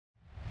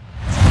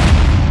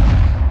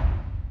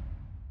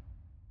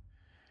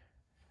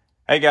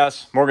Hey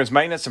guys, Morgan's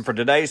Maintenance, and for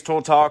today's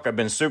tool talk, I've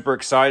been super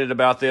excited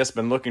about this.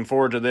 Been looking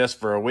forward to this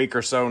for a week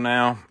or so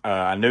now.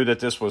 I knew that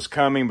this was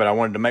coming, but I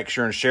wanted to make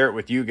sure and share it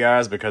with you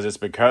guys because it's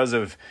because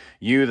of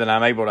you that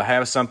I'm able to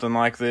have something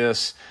like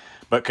this.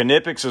 But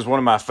Knipex is one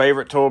of my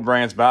favorite tool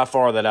brands by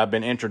far that I've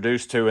been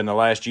introduced to in the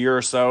last year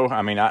or so.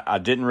 I mean, I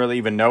didn't really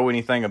even know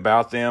anything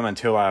about them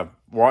until I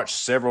watched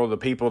several of the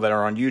people that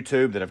are on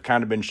YouTube that have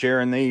kind of been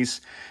sharing these.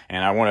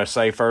 And I want to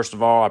say, first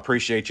of all, I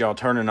appreciate y'all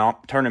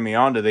turning me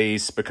on to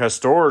these because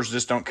stores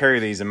just don't carry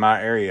these in my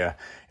area.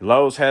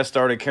 Lowe's has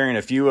started carrying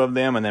a few of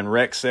them, and then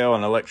Rexel,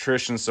 an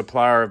electrician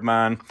supplier of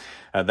mine,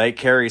 they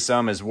carry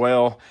some as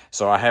well.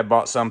 So I have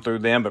bought some through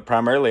them, but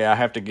primarily I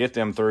have to get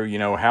them through,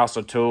 House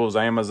of Tools,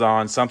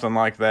 Amazon, something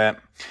like that.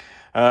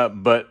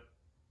 But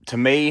to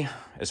me,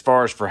 as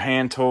far as for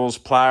hand tools,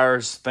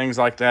 pliers, things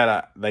like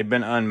that, they've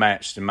been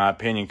unmatched in my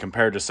opinion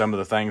compared to some of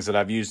the things that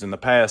I've used in the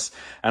past.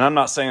 And I'm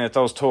not saying that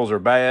those tools are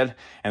bad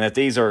and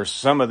that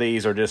some of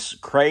these are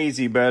just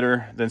crazy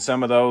better than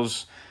some of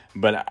those,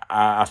 but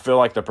I feel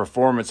like the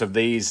performance of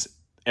these,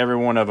 every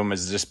one of them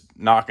is just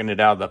knocking it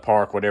out of the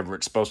park, whatever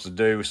it's supposed to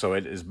do. So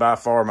it is by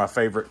far one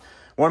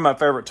of my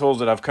favorite tools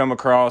that I've come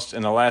across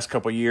in the last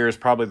couple of years,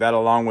 probably that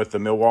along with the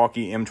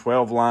Milwaukee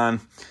M12 line.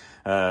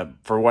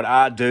 For what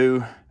I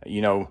do,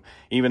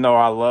 even though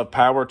I love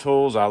power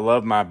tools, I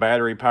love my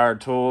battery powered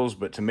tools,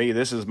 but to me,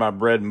 this is my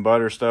bread and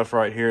butter stuff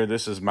right here.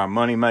 This is my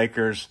money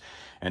makers,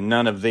 and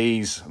none of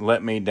these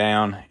let me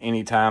down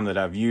anytime that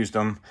I've used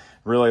them.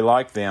 Really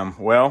like them.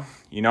 Well,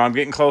 I'm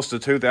getting close to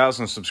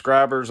 2,000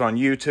 subscribers on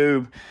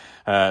YouTube.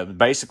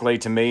 Basically,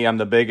 to me, I'm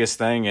the biggest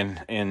thing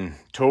in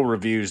tool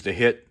reviews to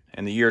hit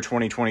in the year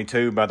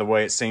 2022. By the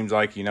way, it seems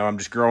like, I'm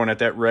just growing at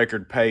that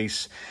record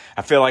pace.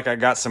 I feel like I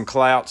got some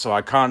clout, so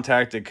I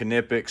contacted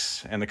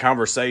Knipex, and the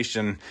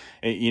conversation,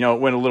 it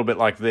went a little bit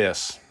like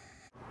this.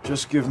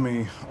 Just give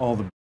me all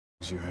the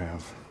you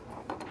have.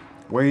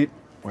 Wait.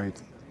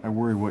 I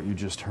worry what you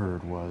just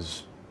heard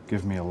was,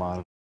 give me a lot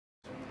of.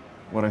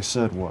 What I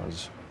said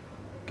was,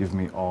 give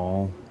me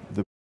all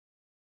the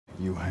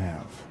you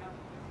have.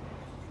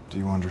 Do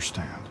you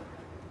understand?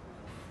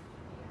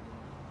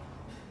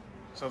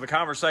 So the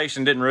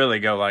conversation didn't really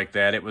go like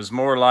that. It was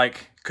more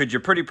like, could you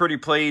pretty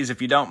please,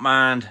 if you don't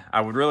mind, I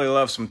would really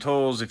love some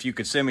tools. If you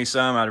could send me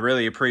some, I'd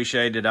really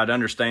appreciate it. I'd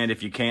understand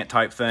if you can't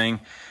type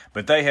thing.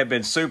 But they have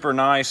been super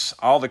nice.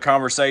 All the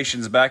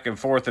conversations back and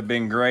forth have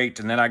been great.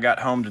 And then I got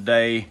home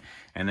today,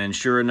 and then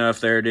sure enough,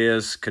 there it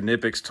is,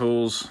 Knipex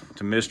tools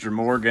to Mr.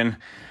 Morgan.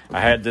 I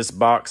had this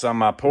box on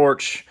my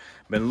porch.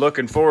 Been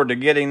looking forward to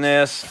getting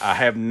this. I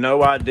have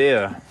no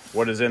idea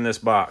what is in this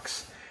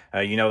box.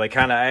 They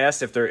kind of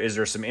asked if is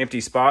there some empty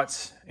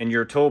spots in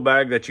your tool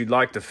bag that you'd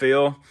like to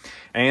fill.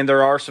 And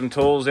there are some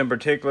tools in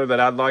particular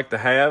that I'd like to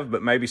have,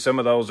 but maybe some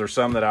of those are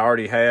some that I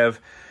already have.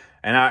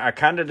 And I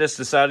kind of just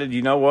decided,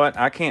 you know what,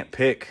 I can't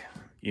pick,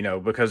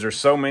 because there's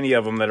so many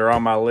of them that are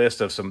on my list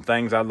of some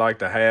things I'd like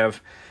to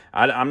have.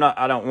 I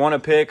don't want to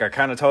pick. I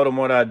kind of told them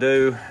what I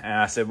do, and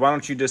I said, why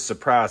don't you just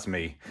surprise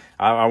me?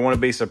 I want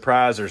to be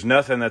surprised. There's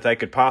nothing that they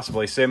could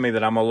possibly send me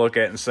that I'm going to look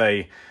at and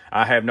say,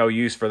 I have no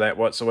use for that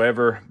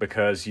whatsoever,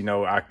 because,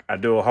 I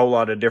do a whole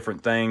lot of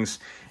different things,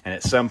 and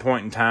at some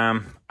point in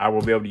time, I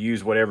will be able to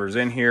use whatever's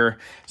in here.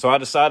 So I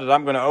decided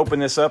I'm going to open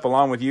this up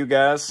along with you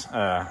guys.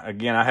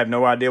 Again, I have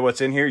no idea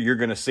what's in here. You're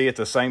going to see at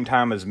the same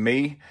time as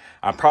me.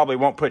 I probably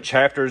won't put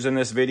chapters in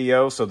this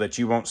video so that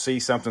you won't see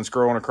something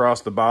scrolling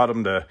across the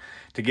bottom to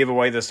give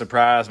away the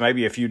surprise.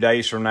 Maybe a few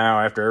days from now,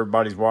 after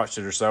everybody's watched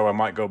it or so, I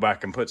might go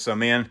back and put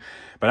some in.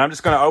 But I'm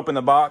just going to open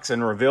the box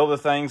and reveal the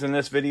things in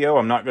this video.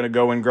 I'm not going to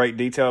go in great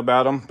detail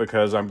about them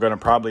because I'm going to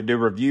probably do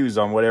reviews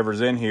on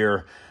whatever's in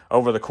here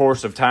over the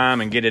course of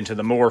time and get into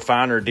the more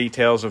finer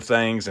details of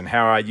things and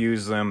how I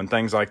use them and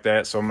things like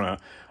that. So I'm going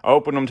to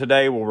open them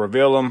today. We'll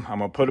reveal them. I'm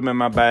going to put them in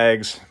my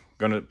bags.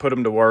 Going to put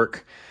them to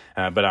work.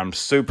 But I'm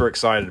super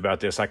excited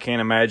about this. I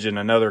can't imagine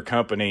another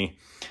company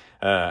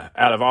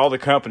out of all the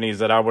companies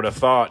that I would have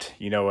thought,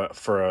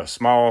 for a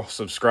small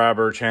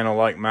subscriber channel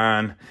like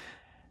mine,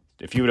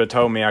 if you would have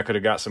told me I could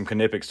have got some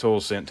Knipex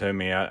tools sent to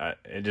me,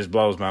 it just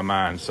blows my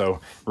mind. So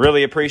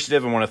really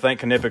appreciative. I want to thank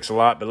Knipex a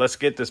lot, but let's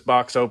get this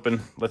box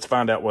open. Let's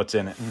find out what's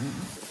in it.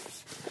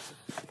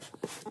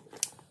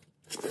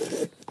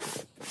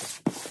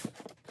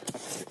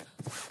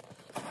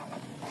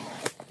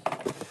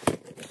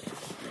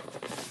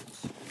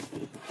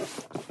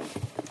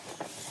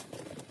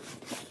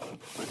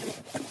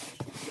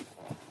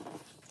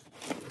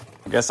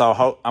 I guess I'm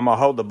going to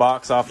hold the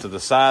box off to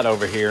the side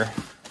over here.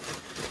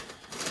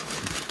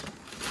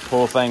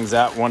 Pull things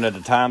out one at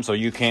a time so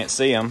you can't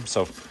see them.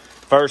 So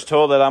first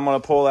tool that I'm going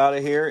to pull out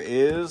of here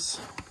is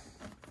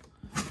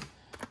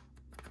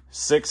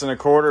 6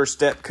 1/4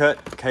 step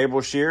cut cable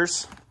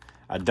shears.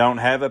 I don't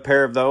have a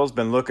pair of those.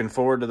 Been looking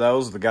forward to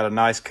those. They've got a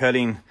nice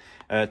cutting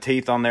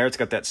teeth on there. It's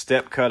got that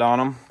step cut on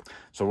them.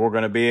 So we're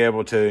going to be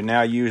able to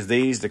now use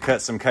these to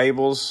cut some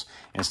cables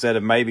instead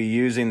of maybe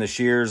using the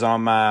shears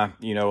on my,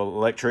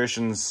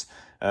 electrician's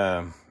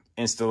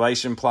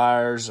installation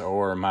pliers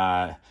or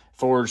my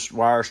forged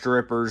wire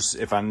strippers.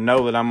 If I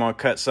know that I'm going to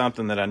cut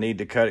something that I need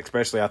to cut,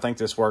 especially I think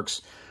this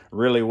works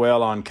really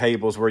well on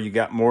cables where you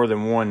got more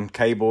than one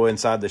cable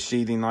inside the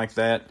sheathing like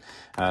that.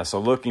 So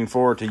looking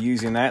forward to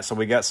using that. So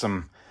we got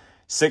some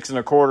 6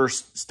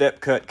 1/4 step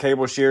cut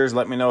cable shears.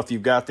 Let me know if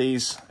you've got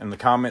these in the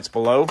comments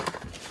below,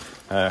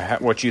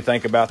 what you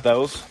think about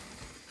those.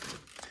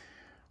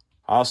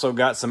 Also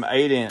got some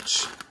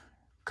 8-inch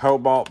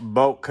cobalt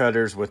bolt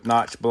cutters with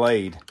notch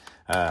blade.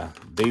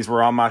 These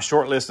were on my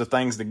short list of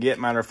things to get.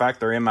 Matter of fact,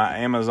 they're in my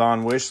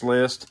Amazon wish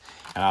list.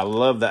 And I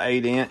love the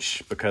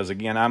 8-inch because,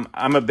 again,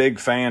 I'm a big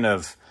fan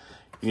of,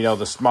 you know,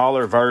 the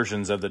smaller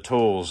versions of the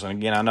tools. And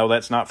again, I know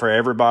that's not for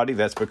everybody.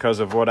 That's because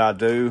of what I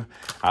do.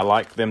 I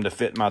like them to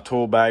fit my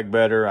tool bag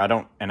better.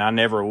 I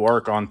never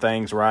work on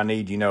things where I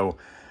need, you know,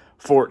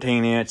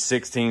 14-inch,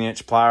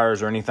 16-inch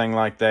pliers or anything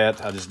like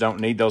that. I just don't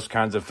need those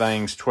kinds of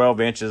things.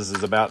 12 inches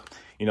is about,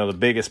 you know, the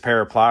biggest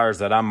pair of pliers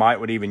that I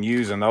would even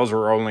use, and those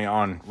are only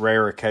on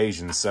rare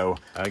occasions. So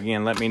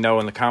again, let me know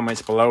in the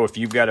comments below if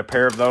you've got a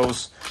pair of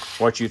those,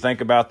 what you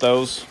think about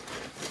those.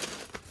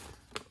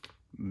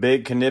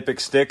 Big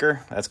Knipex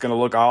sticker. That's going to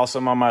look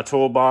awesome on my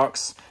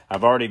toolbox.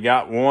 I've already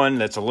got one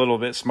that's a little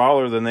bit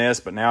smaller than this,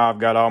 but now I've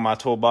got all my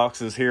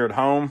toolboxes here at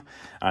home.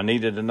 I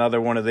needed another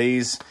one of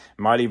these.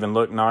 Might even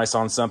look nice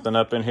on something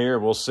up in here.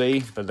 We'll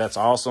see, but that's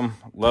awesome.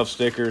 Love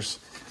stickers.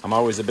 I'm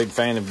always a big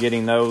fan of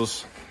getting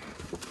those.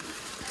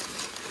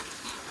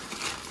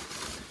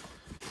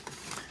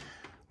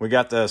 We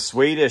got the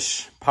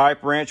Swedish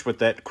pipe wrench with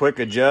that quick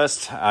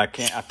adjust. I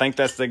think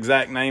that's the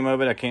exact name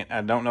of it.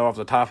 I don't know off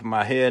the top of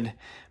my head,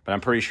 but I'm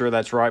pretty sure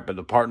that's right. But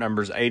the part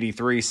number is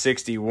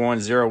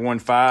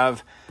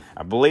 8361015.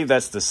 I believe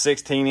that's the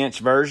 16-inch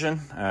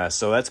version.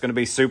 So that's going to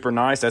be super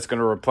nice. That's going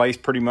to replace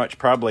pretty much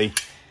probably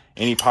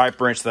any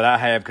pipe wrench that I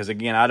have. Because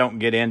again, I don't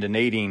get into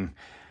needing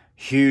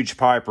huge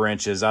pipe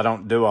wrenches. I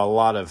don't do a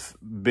lot of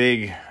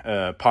big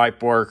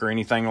pipe work or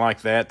anything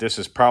like that. This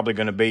is probably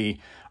going to be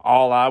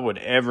all I would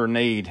ever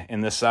need in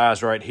this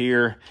size right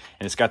here.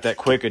 And it's got that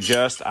quick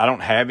adjust. I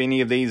don't have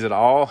any of these at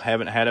all.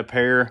 Haven't had a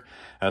pair.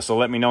 So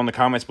let me know in the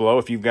comments below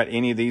if you've got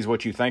any of these,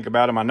 what you think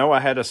about them. I know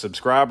I had a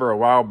subscriber a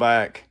while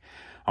back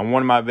on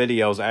one of my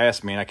videos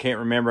ask me, and I can't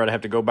remember. I'd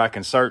have to go back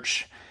and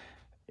search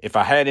if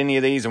I had any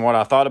of these and what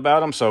I thought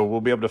about them. So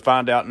we'll be able to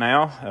find out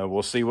now.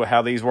 We'll see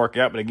how these work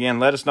out. But again,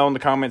 let us know in the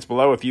comments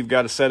below if you've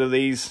got a set of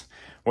these,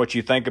 what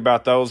you think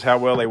about those, how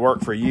well they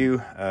work for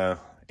you.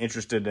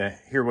 Interested to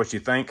hear what you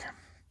think.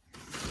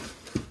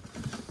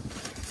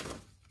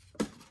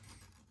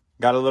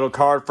 Got a little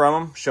card from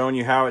them showing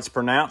you how it's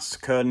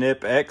pronounced,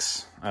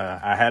 Knipex.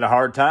 I had a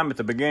hard time at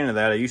the beginning of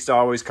that. I used to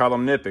always call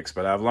them Knipex,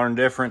 but I've learned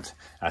different.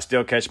 I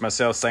still catch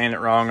myself saying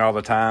it wrong all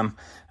the time.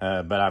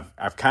 But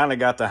I've kind of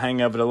got the hang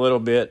of it a little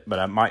bit, but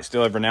I might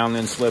still every now and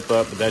then slip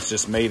up, but that's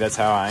just me. That's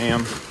how I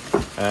am.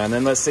 And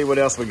then let's see what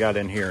else we got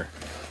in here.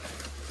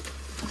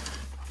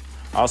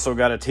 Also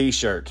got a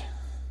t-shirt.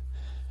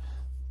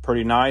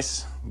 Pretty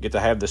nice. Get to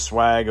have the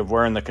swag of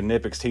wearing the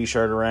Knipex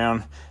t-shirt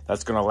around.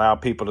 That's going to allow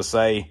people to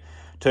say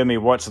to me,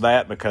 what's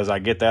that? Because I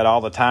get that all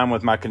the time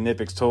with my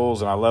Knipex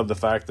tools, and I love the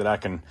fact that I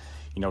can,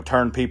 you know,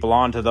 turn people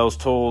on to those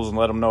tools and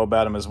let them know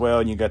about them as well.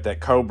 And you got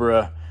that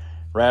cobra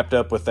wrapped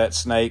up with that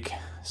snake.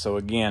 So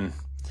again,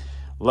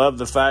 love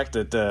the fact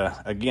that,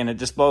 again, it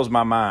just blows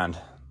my mind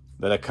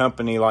that a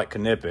company like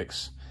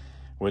Knipex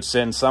would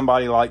send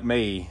somebody like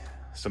me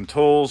some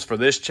tools for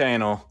this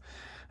channel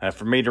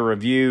for me to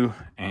review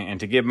and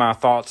to give my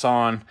thoughts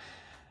on.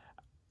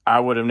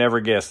 I would have never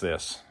guessed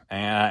this.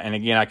 And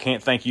again, I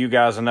can't thank you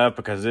guys enough,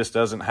 because this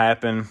doesn't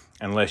happen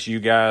unless you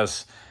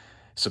guys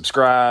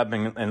subscribe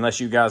and unless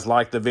you guys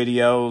like the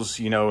videos,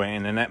 you know,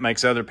 and then that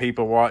makes other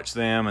people watch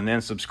them and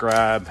then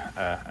subscribe.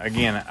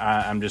 Again,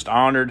 I'm just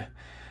honored.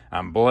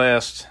 I'm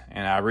blessed,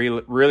 and I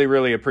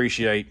really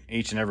appreciate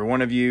each and every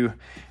one of you.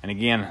 And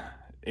again,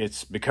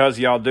 it's because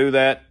y'all do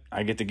that,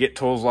 I get to get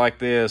tools like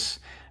this.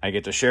 I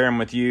get to share them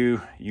with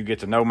you. You get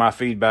to know my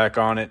feedback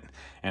on it.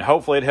 And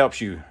hopefully it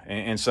helps you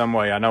in some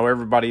way. I know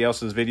everybody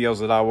else's videos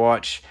that I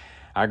watch,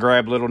 I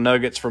grab little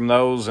nuggets from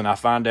those, and I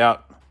find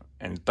out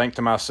and think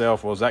to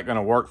myself, well, is that going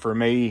to work for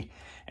me?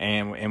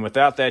 And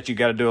without that, you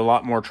got to do a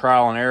lot more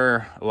trial and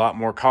error, a lot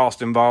more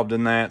cost involved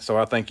in that. So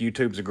I think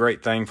YouTube's a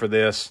great thing for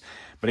this.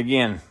 But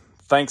again,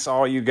 thanks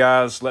all you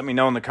guys. Let me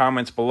know in the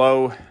comments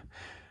below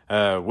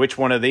which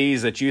one of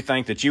these that you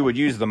think that you would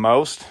use the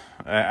most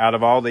out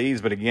of all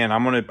these. But again,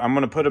 I'm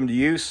gonna put them to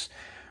use.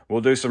 We'll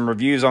do some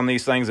reviews on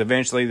these things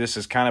eventually. This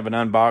is kind of an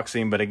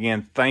unboxing, but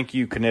again, thank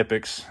you,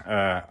 Knipex.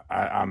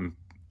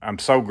 I'm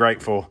so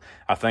grateful.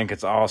 I think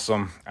it's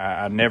awesome.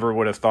 I never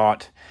would have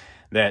thought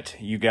that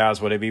you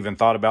guys would have even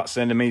thought about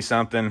sending me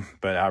something,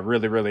 but I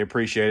really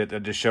appreciate it.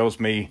 That just shows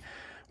me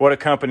what a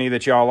company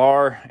that y'all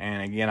are.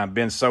 And again, I've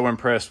been so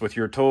impressed with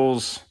your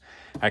tools.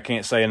 I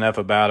can't say enough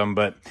about them.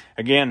 But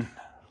again,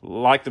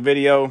 like the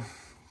video,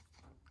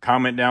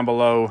 comment down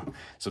below,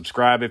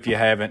 subscribe if you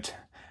haven't.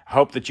 I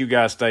hope that you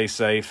guys stay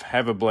safe.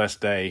 Have a blessed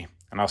day,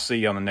 and I'll see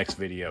you on the next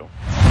video.